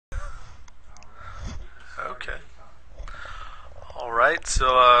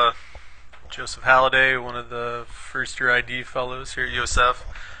Alright, Joseph Halliday, one of the first-year ID fellows here at USF.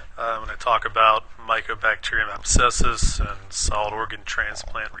 I'm going to talk about Mycobacterium Abscessus and solid organ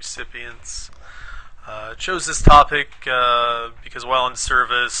transplant recipients. Chose this topic because while in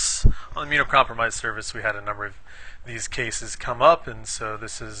service, on the immunocompromised service, we had a number of these cases come up, and so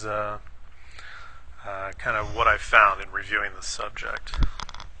this is kind of what I found in reviewing the subject.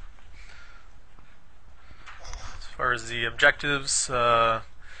 As far as the objectives, it'd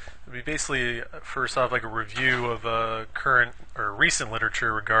be basically, first off, like a review of current or recent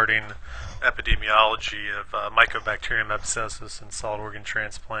literature regarding epidemiology of Mycobacterium abscessus and solid organ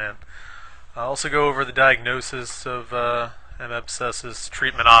transplant. I'll also go over the diagnosis of M. abscessus,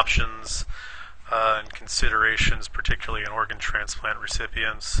 treatment options, and considerations, particularly in organ transplant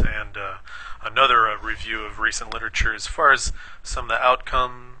recipients, and another review of recent literature as far as some of the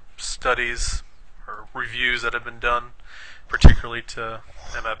outcome studies or reviews that have been done, particularly to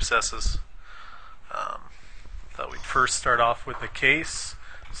M. abscessus. Thought we'd first start off with the case.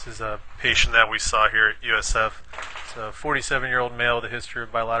 This is a patient that we saw here at USF. It's a 47-year-old male with a history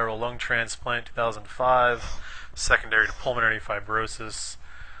of bilateral lung transplant, 2005, secondary to pulmonary fibrosis.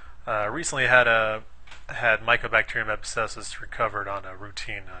 Recently had Mycobacterium abscessus recovered on a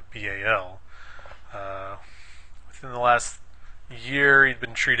routine BAL. Within the last year, he'd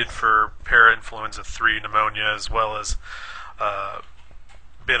been treated for parainfluenza 3 pneumonia, as well as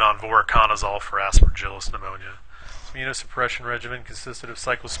been on voriconazole for aspergillus pneumonia. His immunosuppression regimen consisted of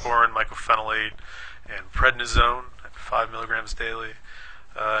cyclosporin, mycophenolate, and prednisone at 5 milligrams daily.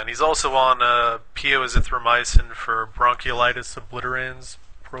 And he's also on pioazithromycin for bronchiolitis obliterans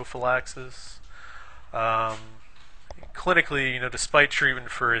prophylaxis. Clinically, despite treatment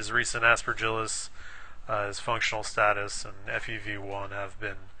for his recent aspergillus, his functional status and FEV1 have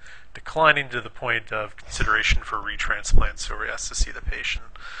been declining to the point of consideration for retransplant, so we're asked to see the patient.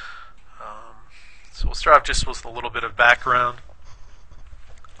 So we'll start off just with a little bit of background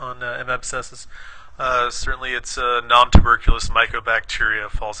on M. abscessus. Certainly it's non-tuberculous mycobacteria,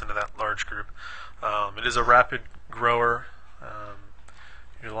 falls into that large group. It is a rapid grower,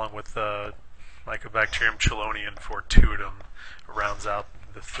 along with Mycobacterium chelonii and fortuitum rounds out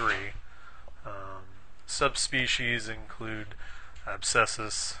the three. Subspecies include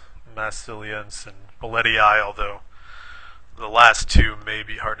abscessus, mastiliense, and bolletii, although the last two may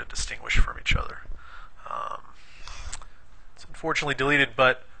be hard to distinguish from each other. It's unfortunately deleted,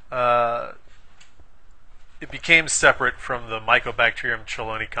 but it became separate from the Mycobacterium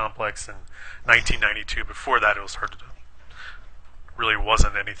chelonii complex in 1992. Before that, it was hard to do. Really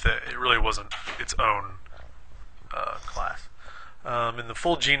wasn't anything. It really wasn't its own class. And the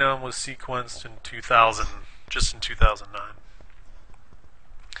full genome was sequenced in 2000, just in 2009.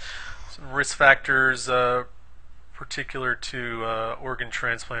 Some risk factors particular to organ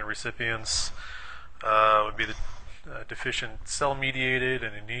transplant recipients would be the deficient cell-mediated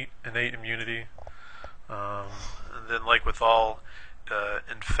and innate immunity. And then, like with all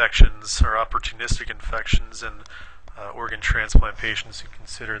infections or opportunistic infections and organ transplant patients, who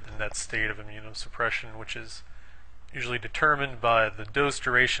consider the net state of immunosuppression, which is usually determined by the dose,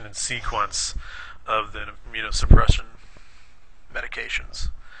 duration, and sequence of the immunosuppression medications.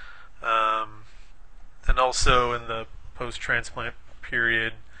 And also in the post-transplant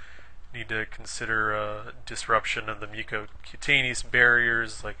period, need to consider disruption of the musculocutaneous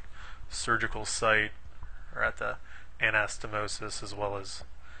barriers, like surgical site or at the anastomosis, as well as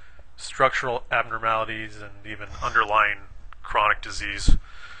structural abnormalities and even underlying chronic disease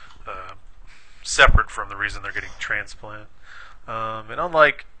separate from the reason they're getting transplant. And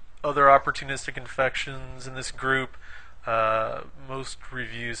unlike other opportunistic infections in this group, most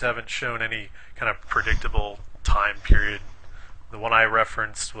reviews haven't shown any kind of predictable time period. The one I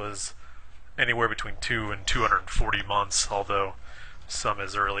referenced was anywhere between 2 and 240 months, although some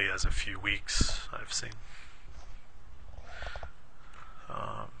as early as a few weeks I've seen.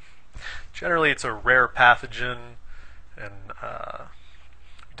 Generally, it's a rare pathogen, and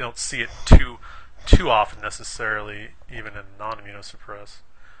you don't see it too often necessarily, even in non-immunosuppressed.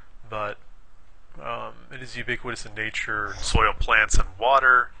 But it is ubiquitous in nature, soil, plants, and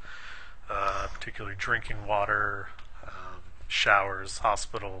water, particularly drinking water, showers,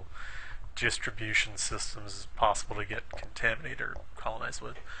 hospital distribution systems is possible to get contaminated or colonized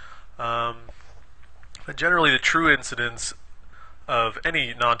with. But generally, the true incidence of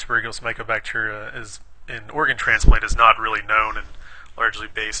any non-tuberculous mycobacteria is in organ transplant is not really known, and largely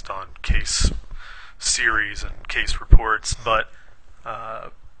based on case series and case reports, but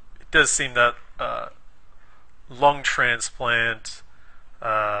it does seem that lung transplant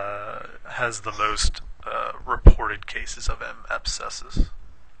has the most reported reported cases of M. abscessus.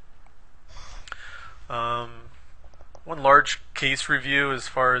 One large case review as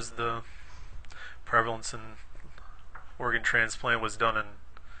far as the prevalence in organ transplant was done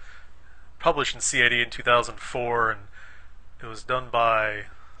published in CID in 2004, and it was done by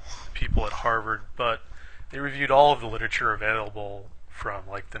people at Harvard, but they reviewed all of the literature available from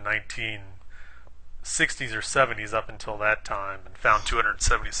like the 1960s or 70s up until that time and found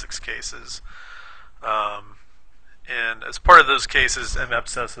 276 cases. And as part of those cases, M.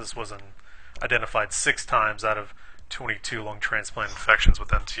 abscessus was identified 6 times out of 22 lung transplant infections with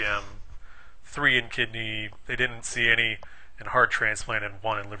NTM, 3 in kidney. They didn't see any in heart transplant and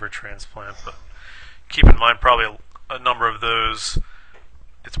 1 in liver transplant, but keep in mind probably a number of those,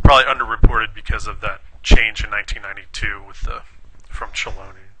 it's probably underreported because of that change in 1992 with from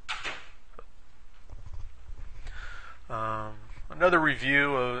Cheloni. Another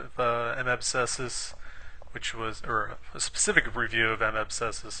review of M. abscessus, or a specific review of M.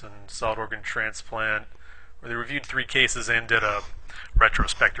 abscessus and solid organ transplant, where they reviewed 3 cases and did a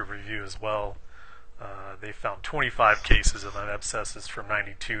retrospective review as well. They found 25 cases of M. abscessus from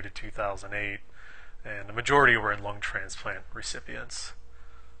 92 to 2008, and the majority were in lung transplant recipients.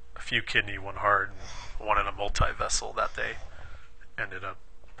 A few kidney, 1 heart, and 1 in a multi-vessel that they ended up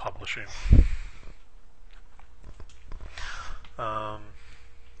publishing.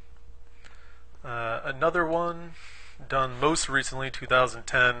 Another one done most recently,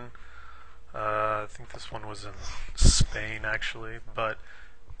 2010. I think this one was in Spain actually, but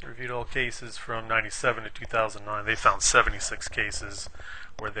they reviewed all cases from 97 to 2009. They found 76 cases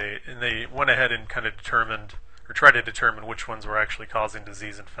where they went ahead and kind of determined, or tried to determine which ones were actually causing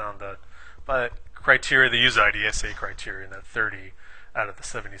disease, and found that by criteria, they use IDSA criteria, and that 30 out of the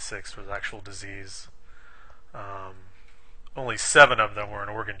 76 was actual disease. Only 7 of them were in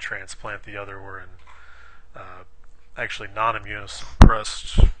organ transplant. The other were in actually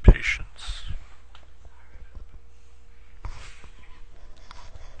non-immunosuppressed patients.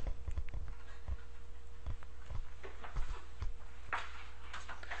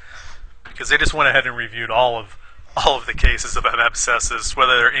 Because they just went ahead and reviewed all of the cases of M. abscessus,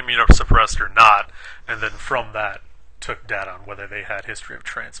 whether they're immunosuppressed or not, and then from that took data on whether they had history of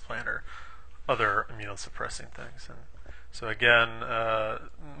transplant or other immunosuppressing things. And so again,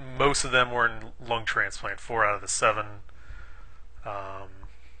 most of them were in lung transplant, 4 out of the 7.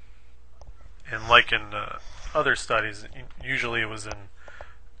 And like in other studies, usually it was in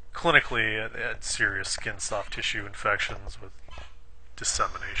clinically at serious skin soft tissue infections with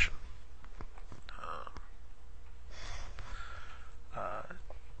dissemination.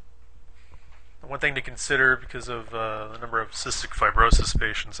 One thing to consider, because of the number of cystic fibrosis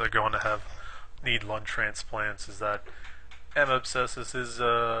patients that go on to need lung transplants, is that M. abscessus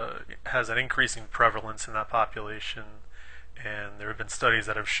has an increasing prevalence in that population, and there have been studies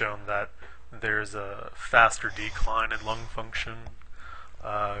that have shown that there's a faster decline in lung function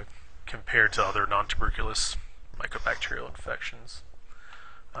compared to other non-tuberculous mycobacterial infections.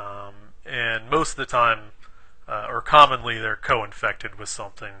 And most of the time, or commonly, they're co-infected with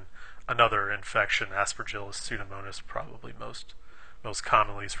another infection. Aspergillus, Pseudomonas, probably most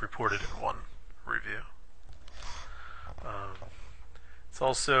commonly is reported in one review. It's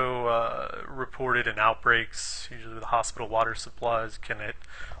also reported in outbreaks, usually with hospital water supplies. Can it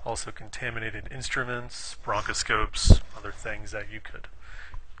also contaminated instruments, bronchoscopes, other things that you could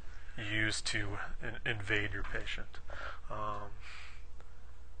use to invade your patient.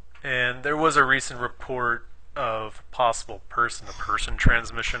 And there was a recent report of possible person-to-person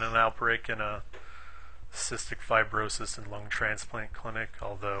transmission in an outbreak in a cystic fibrosis and lung transplant clinic,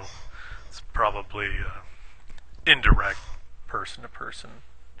 although it's probably indirect person-to-person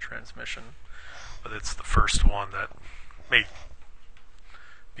transmission, but it's the first one that may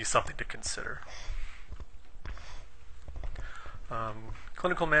be something to consider.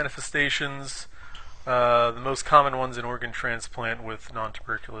 Clinical manifestations, the most common ones in organ transplant with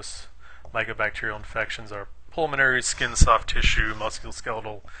non-tuberculous mycobacterial infections are pulmonary, skin, soft tissue,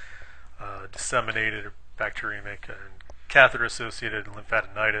 musculoskeletal, disseminated or bacteremic, and catheter-associated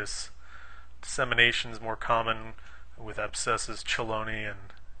lymphadenitis. Dissemination is more common with abscessus, Cheloni,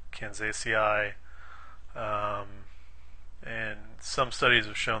 and Kansasii. And some studies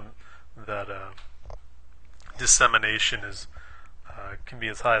have shown that dissemination can be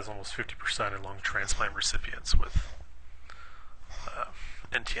as high as almost 50% in lung transplant recipients with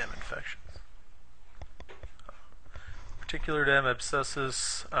NTM infections. Particular to M.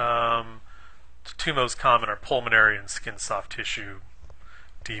 abscessus, the 2 most common are pulmonary and skin soft tissue,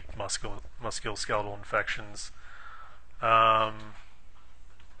 deep musculoskeletal infections.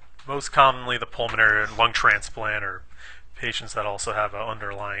 most commonly the pulmonary and lung transplant, or patients that also have an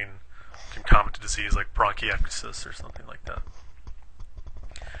underlying concomitant disease like bronchiectasis or something like that.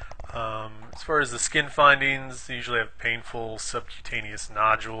 As far as the skin findings, they usually have painful subcutaneous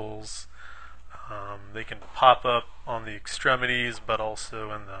nodules. They can pop up on the extremities, but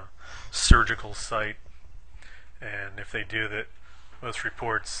also in the surgical site. And if they do that, most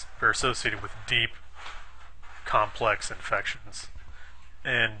reports are associated with deep, complex infections.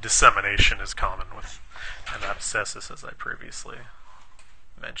 And dissemination is common with an abscessus, as I previously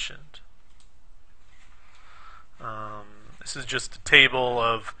mentioned. This is just a table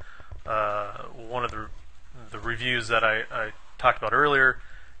of one of the reviews that I talked about earlier,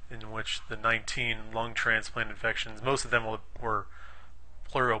 in which the 19 lung transplant infections, most of them were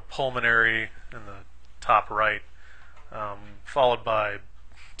pleuropulmonary in the top right, followed by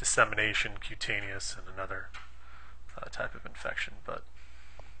dissemination, cutaneous, and another type of infection. But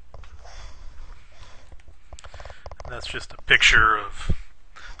that's just a picture of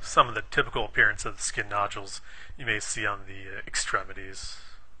some of the typical appearance of the skin nodules you may see on the extremities.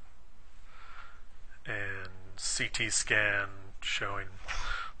 And CT scan showing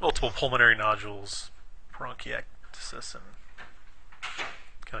multiple pulmonary nodules, bronchiectasis, and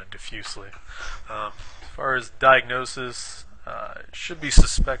kind of diffusely. As far as diagnosis, it should be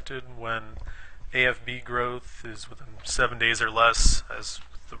suspected when AFB growth is within 7 days or less, as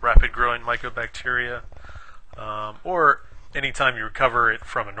with the rapid growing mycobacteria, or anytime you recover it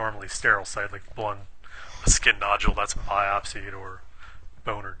from a normally sterile site, like a skin nodule that's biopsied, or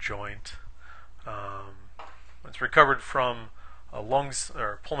bone or joint. When it's recovered from a lungs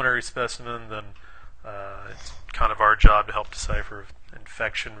or pulmonary specimen, then it's kind of our job to help decipher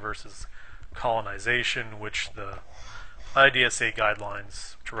infection versus colonization, which the IDSA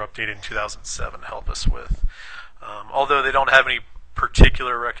guidelines, which were updated in 2007, help us with. Although they don't have any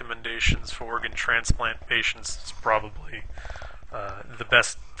particular recommendations for organ transplant patients, it's probably the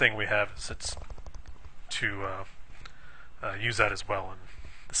best thing we have is to use that as well in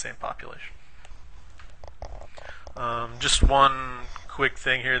the same population. Just one quick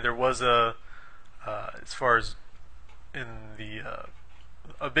thing here. There was as far as in the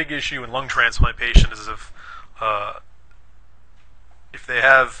a big issue in lung transplant patients is if they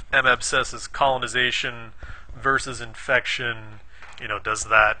have M. abscessus colonization versus infection, does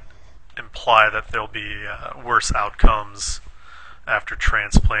that imply that there'll be worse outcomes after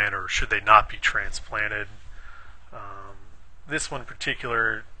transplant, or should they not be transplanted? This one in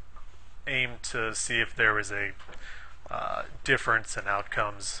particular aimed to see if there was a difference in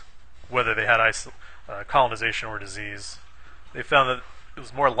outcomes, whether they had colonization or disease. They found that it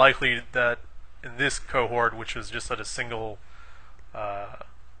was more likely that in this cohort, which was just at a single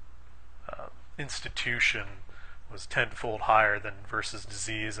institution, was tenfold higher than versus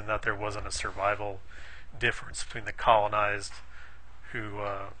disease, and that there wasn't a survival difference between the colonized who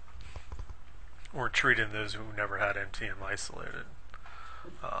were treated and those who never had MTM isolated.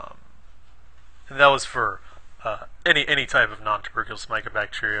 And that was for any type of non-tuberculous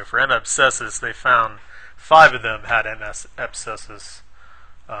mycobacteria. For M. abscessus, they found 5 of them had M. abscessus.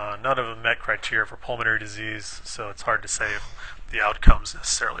 None of them met criteria for pulmonary disease, so it's hard to say if the outcomes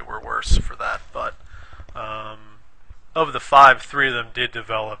necessarily were worse for that. But of the 5, 3 of them did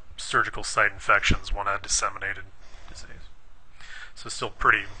develop surgical site infections. 1 had disseminated disease. So still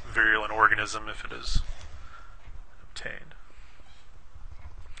pretty virulent organism if it is obtained.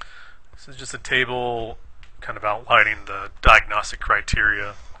 This is just a table kind of outlining the diagnostic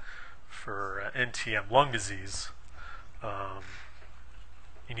criteria for NTM lung disease.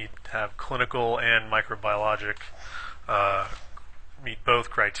 You need to have clinical and microbiologic meet both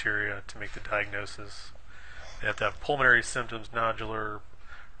criteria to make the diagnosis. They have to have pulmonary symptoms, nodular,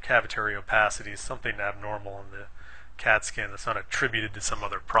 cavitary opacity, something abnormal in the CAT scan that's not attributed to some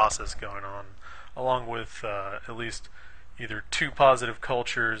other process going on, along with at least either 2 positive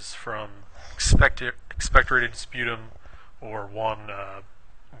cultures from expectorated sputum or 1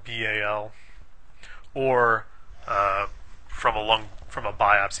 BAL, or from a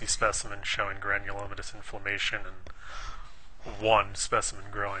biopsy specimen showing granulomatous inflammation, and 1 specimen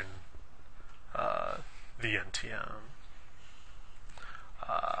growing VNTM.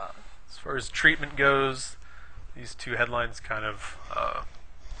 As far as treatment goes, these 2 headlines kind of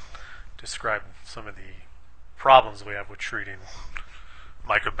describe some of the problems we have with treating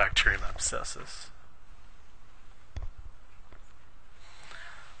Mycobacterium abscessus.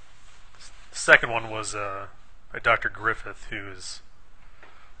 The second one was by Dr. Griffith, who is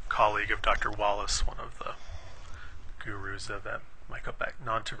a colleague of Dr. Wallace, one of the gurus of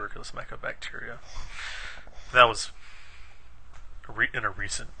non-tuberculous mycobacteria. That was in a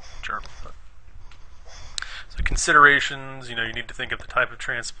recent journal. But. So considerations, you need to think of the type of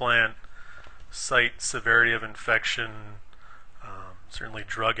transplant, site, severity of infection, certainly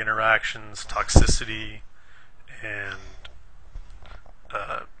drug interactions, toxicity, and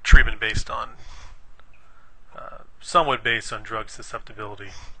treatment somewhat based on drug susceptibility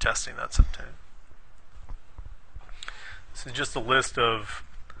testing that's obtained. This is just a list of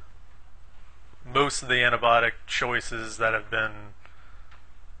most of the antibiotic choices that have been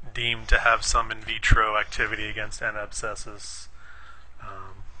deemed to have some in vitro activity against N. abscessus.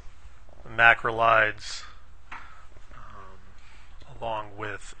 Macrolides, along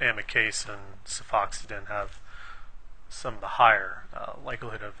with amikacin and cefoxitin, have some of the higher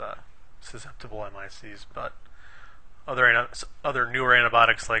likelihood of susceptible MICs, but other newer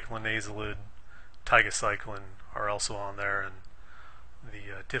antibiotics like linezolid, tigecycline are also on there, and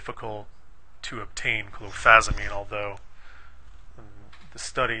the difficult to obtain clofazimine, although the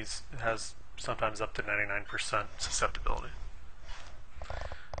studies has sometimes up to 99% susceptibility.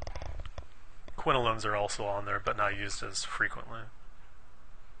 Quinolones are also on there, but not used as frequently.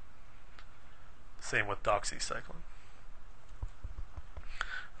 Same with doxycycline.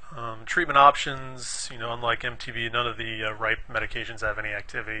 Treatment options, unlike MTB, none of the ripe medications have any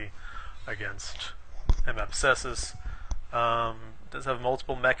activity against M. abscessus. It does have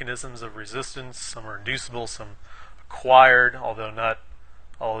multiple mechanisms of resistance. Some are inducible, some acquired, although not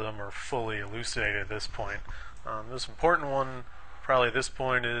all of them are fully elucidated at this point. The most important one probably at this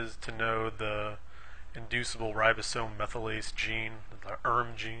point is to know the inducible ribosome methylase gene, the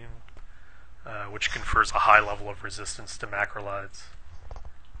gene, which confers a high level of resistance to macrolides.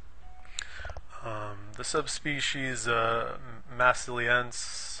 The subspecies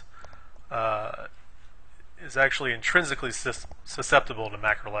Masiliense is actually intrinsically susceptible to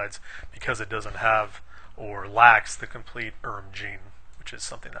macrolides because it doesn't have or lacks the complete gene, which is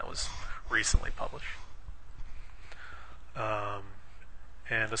something that was recently published.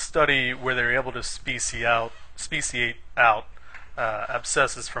 And a study where they were able to speciate out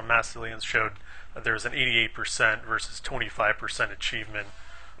abscesses from Masiliense showed that there was an 88% versus 25% achievement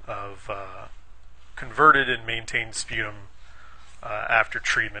of converted and maintained sputum after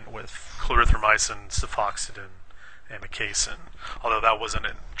treatment with clarithromycin, cefoxitin, and amikacin, although that wasn't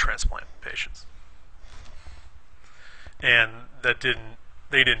in transplant patients. And they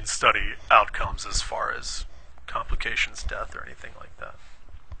didn't study outcomes as far as complications, death, or anything like that.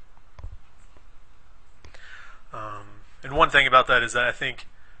 And one thing about that is that I think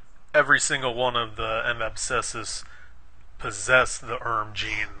every single one of the M. abscessus possess the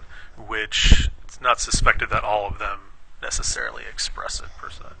gene, which it's not suspected that all of them necessarily express it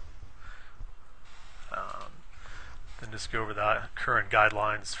per se. Then just go over the current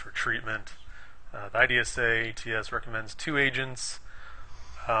guidelines for treatment. The IDSA ATS recommends 2 agents,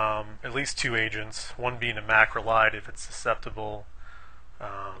 at least 2 agents, one being a macrolide if it's susceptible.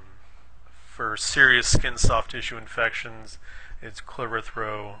 For serious skin soft tissue infections, it's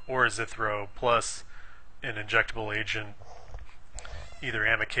Clarithro or Azithro plus an injectable agent, either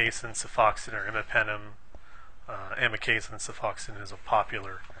amikacin, cefoxitin, or imipenem. Amikacin and cefoxitin is a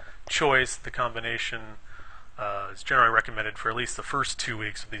popular choice. The combination is generally recommended for at least the first 2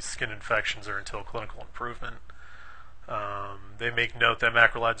 weeks of these skin infections or until clinical improvement. They make note that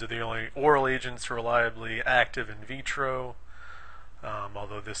macrolides are the only oral agents reliably active in vitro,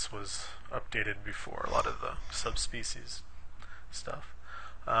 although this was updated before a lot of the subspecies stuff.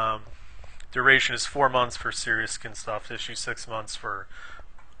 Duration is 4 months for serious skin soft tissue, 6 months for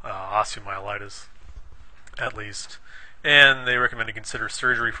osteomyelitis, at least. And they recommend to consider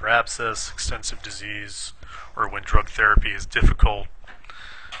surgery for abscess, extensive disease, or when drug therapy is difficult,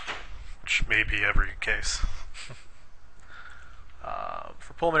 which may be every case.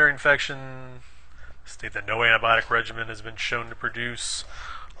 For pulmonary infection, state that no antibiotic regimen has been shown to produce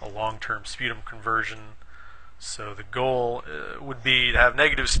a long-term sputum conversion. So the goal would be to have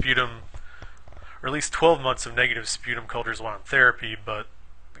negative sputum, or at least 12 months of negative sputum cultures while on therapy, but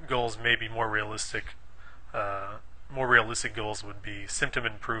goals may be more realistic. More realistic goals would be symptom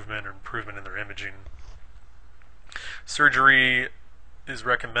improvement or improvement in their imaging. Surgery is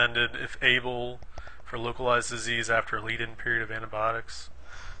recommended if able for localized disease after a lead-in period of antibiotics.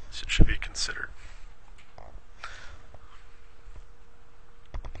 So it should be considered.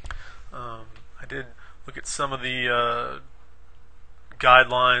 I did look at some of the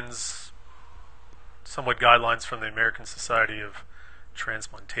guidelines, somewhat guidelines from the American Society of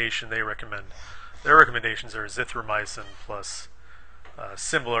Transplantation. Their recommendations are azithromycin plus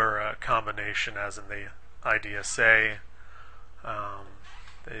similar combination as in the IDSA.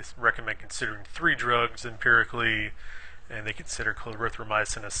 They recommend considering 3 drugs empirically and they consider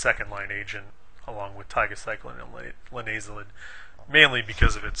clarithromycin a second-line agent along with tigecycline and linezolid, mainly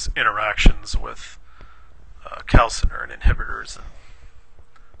because of its interactions with calcineurin inhibitors and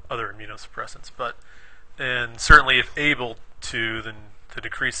other immunosuppressants. And certainly, if able to, then to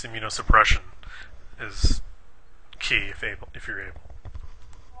decrease immunosuppression is key if you're able.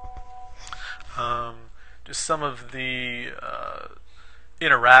 Just some of the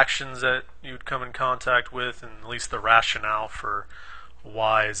interactions that you'd come in contact with, and at least the rationale for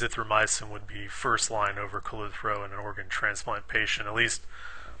why azithromycin would be first line over calithro in an organ transplant patient, at least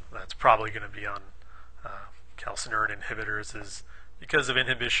that's probably going to be on calcineurin inhibitors, is because of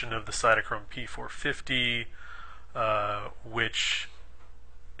inhibition of the cytochrome P450, which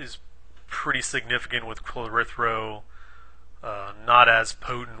is pretty significant with calithro, not as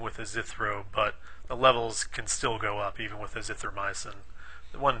potent with azithro, but the levels can still go up even with azithromycin.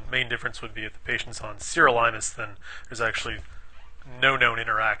 The one main difference would be if the patient's on sirolimus, then there's actually no known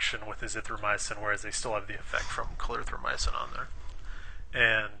interaction with azithromycin, whereas they still have the effect from clarithromycin on there.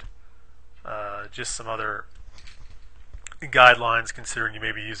 And just some other guidelines, considering you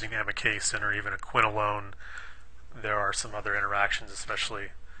may be using amikacin or even a quinolone, there are some other interactions, especially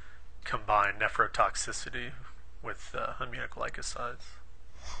combined nephrotoxicity with aminoglycosides.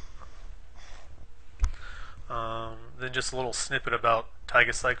 Then just a little snippet about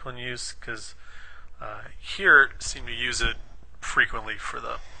tigecycline use, because here seem to use it frequently for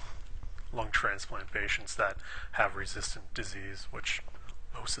the lung transplant patients that have resistant disease, which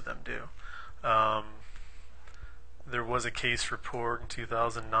most of them do. There was a case report in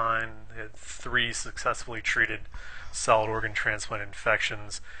 2009. They had 3 successfully treated solid organ transplant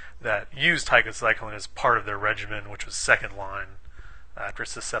infections that used tigecycline as part of their regimen, which was second line after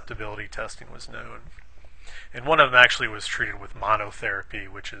susceptibility testing was known. And one of them actually was treated with monotherapy,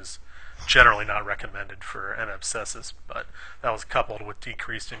 which is generally not recommended for M. abscessus, but that was coupled with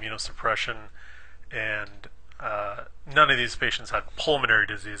decreased immunosuppression, and none of these patients had pulmonary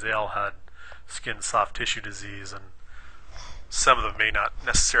disease. They all had skin soft tissue disease, and some of them may not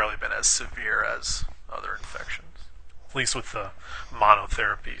necessarily have been as severe as other infections, at least with the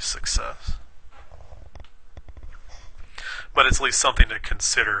monotherapy success. But it's at least something to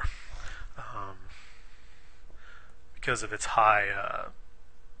consider because of its high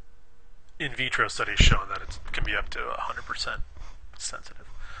in vitro studies showing that it can be up to 100% sensitive.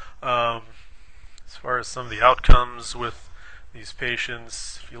 As far as some of the outcomes with these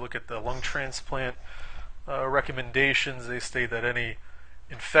patients, if you look at the lung transplant recommendations, they state that any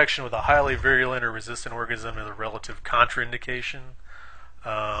infection with a highly virulent or resistant organism is a relative contraindication.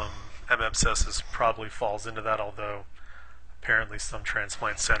 M. abscessus probably falls into that, although apparently some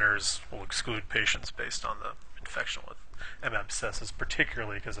transplant centers will exclude patients based on the infection with M. abscessus,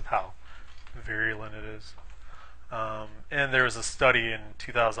 particularly because of how virulent it is. And there was a study in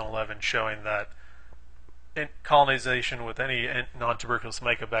 2011 showing that colonization with any non-tuberculous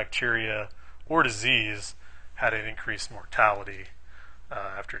mycobacteria or disease had an increased mortality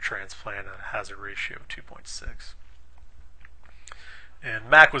after transplant at a hazard ratio of 2.6. And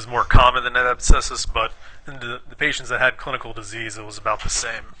MAC was more common than M. abscessus, but in the patients that had clinical disease, it was about the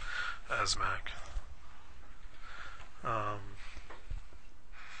same as MAC.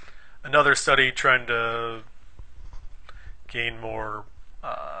 Another study trying to gain more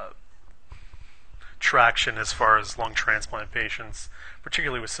traction as far as lung transplant patients,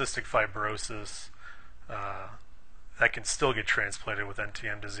 particularly with cystic fibrosis, that can still get transplanted with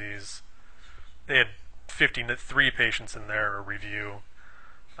NTM disease. They had 53 patients in their review.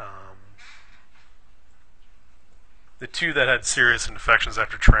 The 2 that had serious infections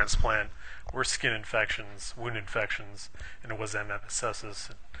after transplant were skin infections, wound infections, and it was M.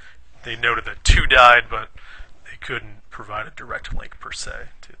 abscessus. They noted that 2 died, but they couldn't provide a direct link per se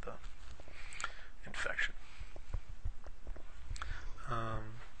to the infection.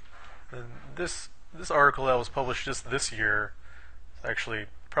 And this article that was published just this year is actually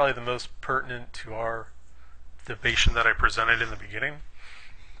probably the most pertinent to the patient that I presented in the beginning.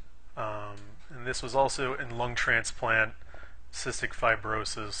 And this was also in lung transplant, cystic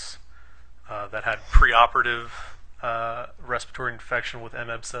fibrosis that had preoperative respiratory infection with M.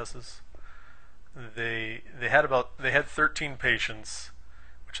 abscessus. They had 13 patients,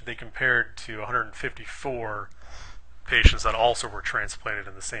 which they compared to 154 patients that also were transplanted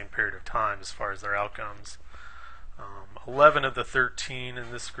in the same period of time as far as their outcomes. 11 of the 13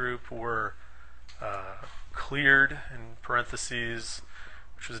 in this group were cleared, in parentheses,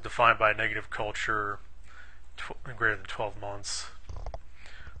 which was defined by a negative culture greater than 12 months.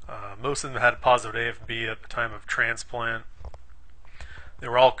 Most of them had positive AFB at the time of transplant. They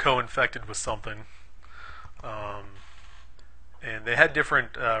were all co-infected with something. And they had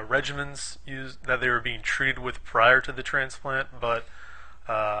different regimens used that they were being treated with prior to the transplant, but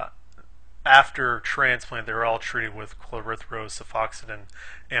after transplant, they were all treated with chlorithro, cefoxitin,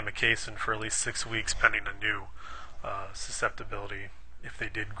 amikacin for at least 6 weeks, pending a new susceptibility if they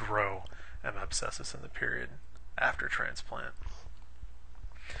did grow M. abscessus in the period after transplant.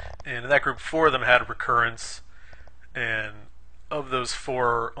 And in that group, 4 of them had recurrence, and of those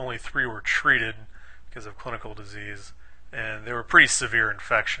 4, only 3 were treated because of clinical disease, and they were pretty severe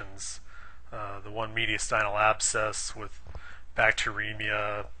infections. The one mediastinal abscess with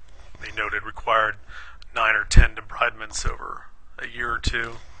bacteremia, they noted, required 9 or 10 debridements over a year or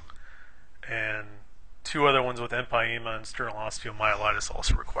 2, and 2 other ones with empyema and sternal osteomyelitis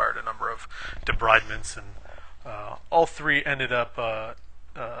also required a number of debridements, and all 3 ended up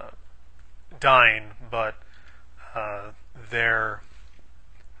dying, but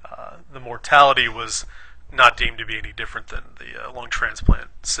the mortality was not deemed to be any different than the lung transplant,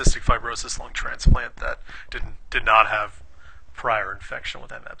 cystic fibrosis lung transplant that did not have prior infection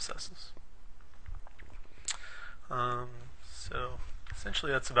with M. abscessus. So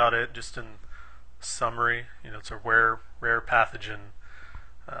essentially that's about it. Just in summary, it's a rare pathogen,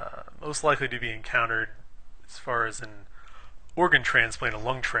 most likely to be encountered as far as an organ transplant, a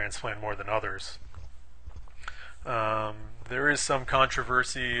lung transplant, more than others. There is some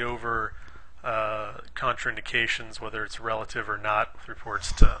controversy over contraindications, whether it's relative or not, with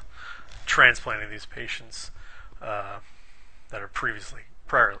reports to transplanting these patients that are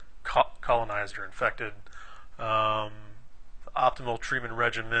prior colonized or infected. The optimal treatment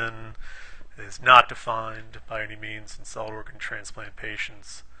regimen is not defined by any means in solid organ transplant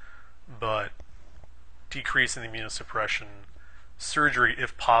patients, but decreasing the immunosuppression, surgery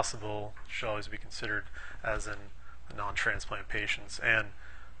if possible, should always be considered as in non-transplant patients. And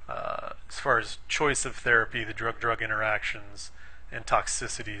as far as choice of therapy, the drug-drug interactions and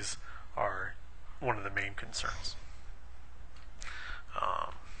toxicities are one of the main concerns.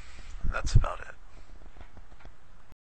 That's about it.